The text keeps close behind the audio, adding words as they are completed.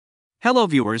Hello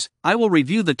viewers, I will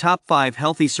review the top 5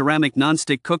 healthy ceramic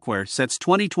nonstick cookware sets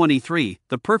 2023,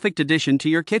 the perfect addition to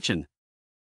your kitchen.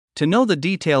 To know the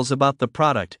details about the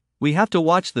product, we have to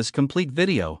watch this complete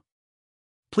video.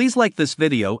 Please like this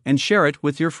video and share it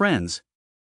with your friends.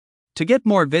 To get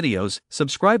more videos,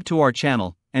 subscribe to our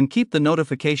channel and keep the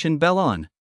notification bell on.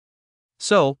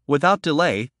 So, without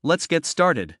delay, let's get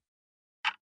started.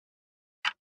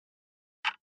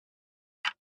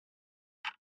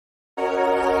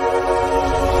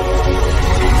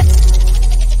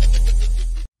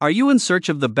 Are you in search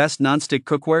of the best nonstick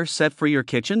cookware set for your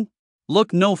kitchen?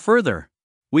 Look no further.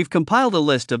 We've compiled a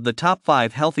list of the top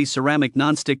 5 healthy ceramic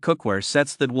nonstick cookware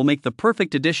sets that will make the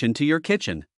perfect addition to your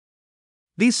kitchen.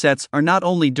 These sets are not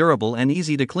only durable and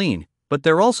easy to clean, but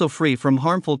they're also free from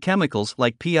harmful chemicals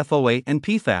like PFOA and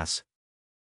PFAS.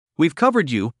 We've covered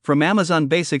you from Amazon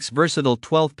Basics' versatile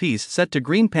 12-piece set to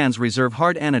Greenpan's Reserve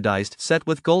hard anodized set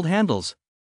with gold handles.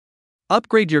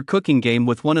 Upgrade your cooking game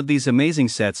with one of these amazing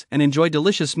sets and enjoy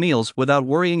delicious meals without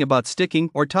worrying about sticking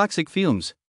or toxic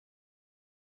fumes.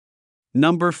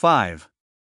 Number 5.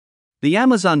 The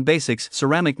Amazon Basics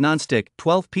Ceramic Nonstick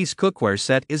 12-piece cookware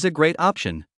set is a great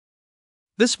option.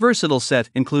 This versatile set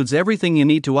includes everything you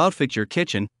need to outfit your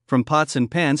kitchen, from pots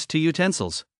and pans to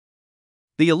utensils.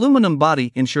 The aluminum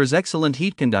body ensures excellent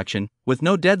heat conduction, with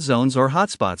no dead zones or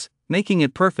hotspots, making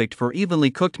it perfect for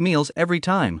evenly cooked meals every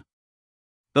time.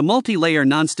 The multi-layer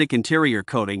nonstick interior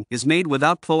coating is made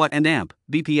without PFOA and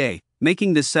BPA,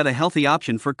 making this set a healthy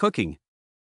option for cooking.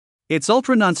 Its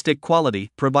ultra nonstick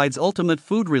quality provides ultimate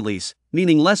food release,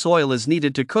 meaning less oil is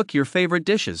needed to cook your favorite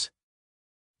dishes.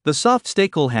 The soft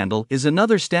stay-cool handle is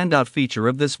another standout feature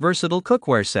of this versatile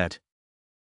cookware set.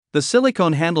 The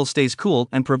silicone handle stays cool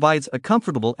and provides a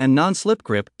comfortable and non-slip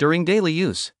grip during daily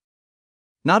use.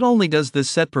 Not only does this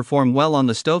set perform well on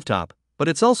the stovetop, but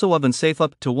it's also oven-safe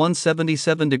up to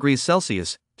 177 degrees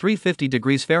Celsius, 350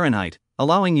 degrees Fahrenheit,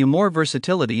 allowing you more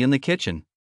versatility in the kitchen.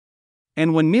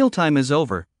 And when mealtime is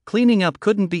over, cleaning up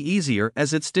couldn't be easier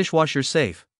as it's dishwasher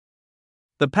safe.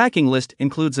 The packing list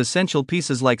includes essential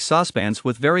pieces like saucepans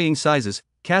with varying sizes,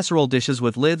 casserole dishes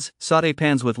with lids, sauté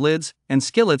pans with lids, and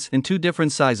skillets in 2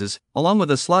 different sizes, along with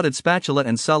a slotted spatula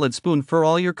and solid spoon for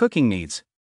all your cooking needs.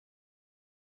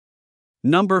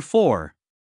 Number 4.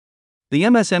 The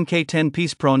msmk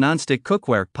 10-piece Pro Nonstick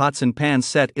Cookware Pots and Pans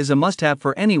set is a must-have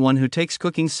for anyone who takes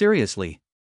cooking seriously.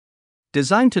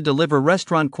 Designed to deliver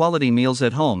restaurant-quality meals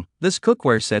at home, this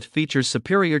cookware set features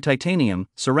superior titanium,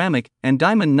 ceramic, and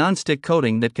diamond non-stick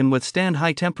coating that can withstand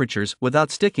high temperatures without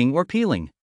sticking or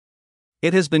peeling.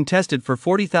 It has been tested for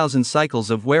 40,000 cycles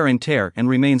of wear and tear and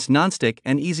remains non-stick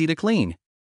and easy to clean.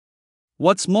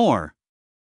 What's more,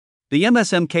 the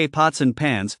msmk pots and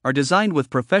pans are designed with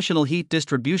professional heat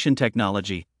distribution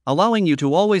technology, allowing you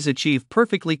to always achieve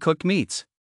perfectly cooked meats.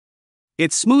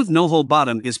 Its smooth no-hole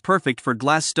bottom is perfect for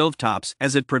glass stovetops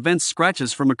as it prevents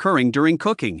scratches from occurring during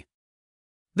cooking.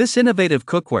 This innovative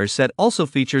cookware set also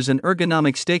features an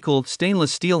ergonomic stay-cool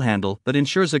stainless steel handle that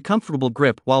ensures a comfortable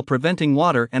grip while preventing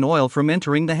water and oil from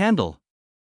entering the handle.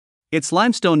 Its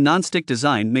limestone non-stick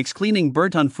design makes cleaning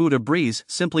burnt-on food a breeze.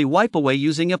 Simply wipe away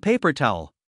using a paper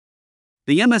towel.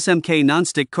 The msmk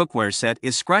nonstick cookware set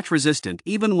is scratch-resistant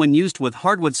even when used with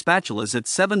hardwood spatulas at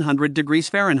 700 degrees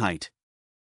Fahrenheit.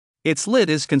 Its lid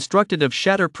is constructed of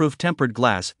shatter-proof tempered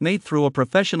glass made through a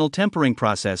professional tempering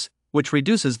process, which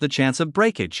reduces the chance of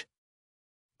breakage.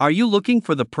 Are you looking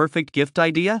for the perfect gift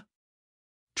idea?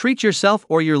 Treat yourself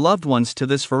or your loved ones to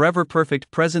this forever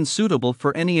perfect present suitable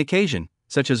for any occasion,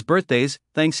 such as birthdays,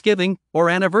 Thanksgiving,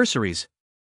 or anniversaries.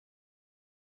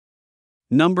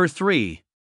 Number 3.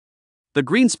 The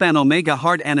Greenspan Omega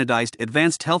hard anodized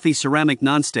advanced healthy ceramic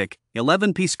nonstick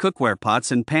 11-piece cookware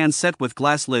pots and pans set with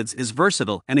glass lids is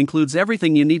versatile and includes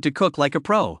everything you need to cook like a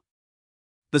pro.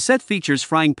 The set features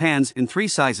frying pans in 3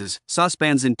 sizes,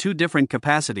 saucepans in 2 different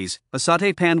capacities, a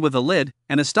sauté pan with a lid,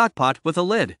 and a stock pot with a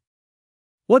lid.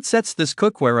 What sets this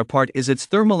cookware apart is its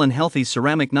thermal and healthy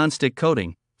ceramic nonstick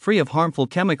coating, free of harmful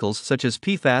chemicals such as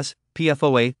PFAS,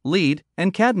 PFOA, lead,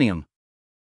 and cadmium.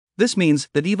 This means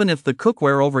that even if the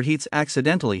cookware overheats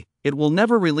accidentally, it will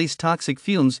never release toxic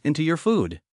fumes into your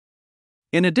food.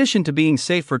 In addition to being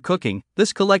safe for cooking,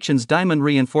 this collection's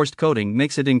diamond-reinforced coating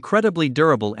makes it incredibly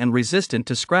durable and resistant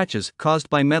to scratches caused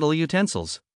by metal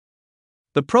utensils.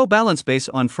 The Pro Balance base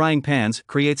on frying pans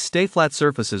creates stay-flat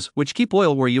surfaces which keep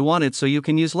oil where you want it so you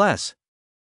can use less.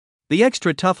 The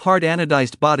extra tough hard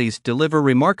anodized bodies deliver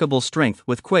remarkable strength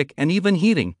with quick and even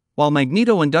heating, while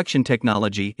magneto induction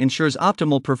technology ensures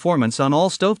optimal performance on all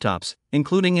stovetops,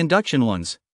 including induction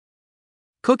ones.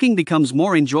 Cooking becomes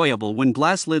more enjoyable when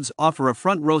glass lids offer a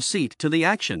front row seat to the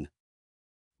action.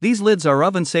 These lids are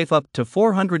oven safe up to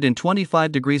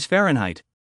 425 degrees Fahrenheit.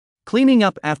 Cleaning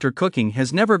up after cooking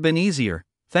has never been easier,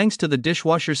 thanks to the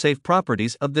dishwasher safe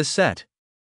properties of this set.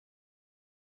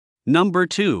 Number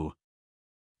 2.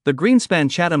 The Greenspan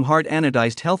Chatham Hard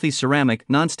Anodized Healthy Ceramic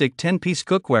Nonstick 10-piece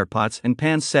Cookware Pots and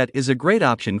Pans set is a great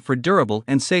option for durable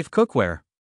and safe cookware.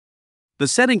 The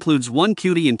set includes 1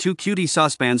 cutie and 2 cutie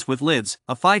saucepans with lids,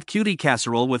 a 5 cutie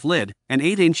casserole with lid, an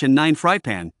 8-inch and 9 fry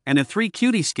pan, and a 3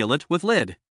 cutie skillet with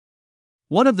lid.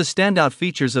 One of the standout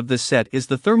features of this set is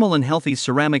the thermal and healthy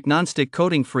ceramic nonstick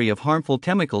coating free of harmful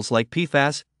chemicals like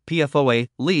PFAS, PFOA,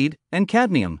 lead, and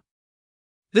cadmium.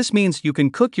 This means you can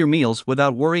cook your meals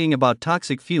without worrying about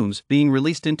toxic fumes being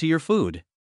released into your food.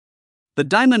 The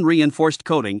diamond-reinforced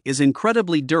coating is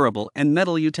incredibly durable and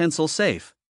metal utensil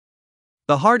safe.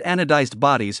 The hard anodized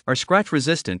bodies are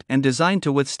scratch-resistant and designed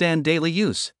to withstand daily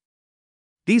use.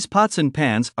 These pots and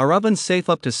pans are oven safe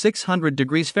up to 600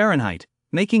 degrees Fahrenheit,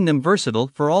 making them versatile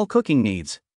for all cooking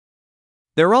needs.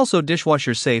 They're also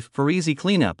dishwasher safe for easy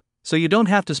cleanup, so you don't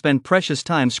have to spend precious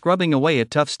time scrubbing away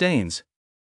at tough stains.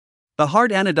 The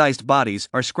hard anodized bodies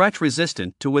are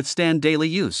scratch-resistant to withstand daily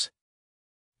use.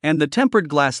 And the tempered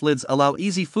glass lids allow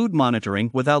easy food monitoring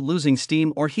without losing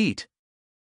steam or heat.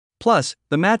 Plus,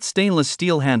 the matte stainless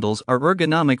steel handles are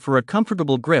ergonomic for a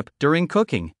comfortable grip during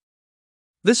cooking.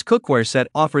 This cookware set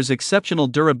offers exceptional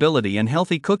durability and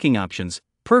healthy cooking options,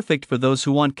 perfect for those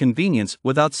who want convenience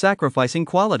without sacrificing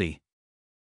quality.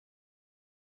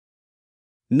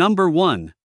 Number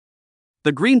 1.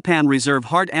 The Greenpan Reserve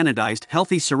Hard Anodized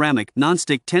Healthy Ceramic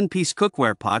Nonstick 10-piece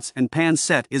Cookware Pots and Pans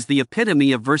set is the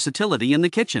epitome of versatility in the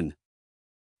kitchen.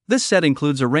 This set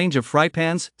includes a range of fry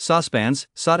pans, saucepans,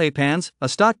 sauté pans, a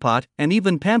stock pot, and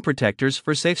even pan protectors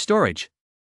for safe storage.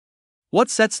 What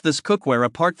sets this cookware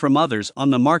apart from others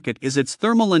on the market is its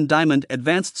thermal and diamond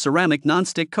advanced ceramic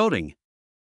nonstick coating.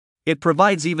 It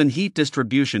provides even heat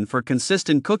distribution for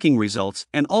consistent cooking results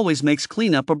and always makes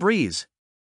cleanup a breeze.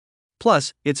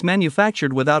 Plus, it's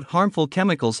manufactured without harmful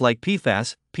chemicals like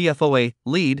PFAS, PFOA,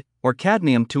 lead, or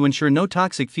cadmium to ensure no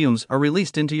toxic fumes are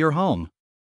released into your home.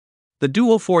 The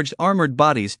dual-forged armored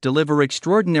bodies deliver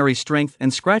extraordinary strength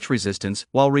and scratch resistance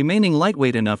while remaining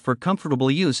lightweight enough for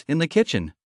comfortable use in the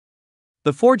kitchen.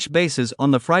 The forged bases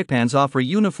on the fry pans offer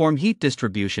uniform heat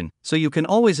distribution, so you can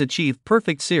always achieve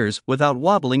perfect sears without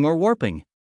wobbling or warping.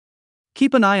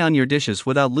 Keep an eye on your dishes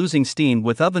without losing steam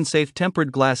with oven-safe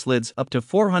tempered glass lids up to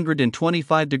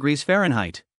 425 degrees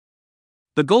Fahrenheit.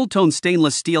 The gold-toned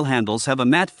stainless steel handles have a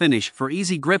matte finish for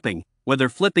easy gripping, whether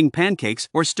flipping pancakes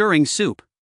or stirring soup.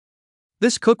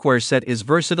 This cookware set is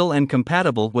versatile and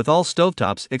compatible with all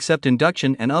stovetops except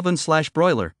induction and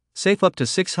oven/broiler, safe up to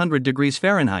 600 degrees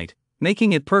Fahrenheit,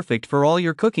 making it perfect for all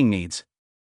your cooking needs.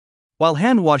 While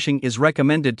hand washing is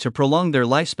recommended to prolong their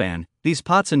lifespan, these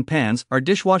pots and pans are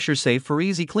dishwasher safe for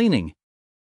easy cleaning.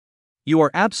 You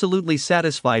are absolutely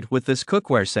satisfied with this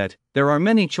cookware set. There are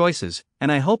many choices,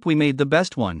 and I hope we made the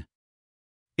best one.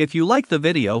 If you like the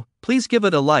video, please give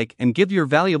it a like and give your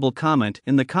valuable comment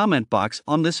in the comment box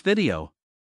on this video.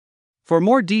 For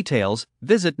more details,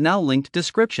 visit now linked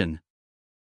description.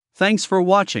 Thanks for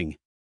watching.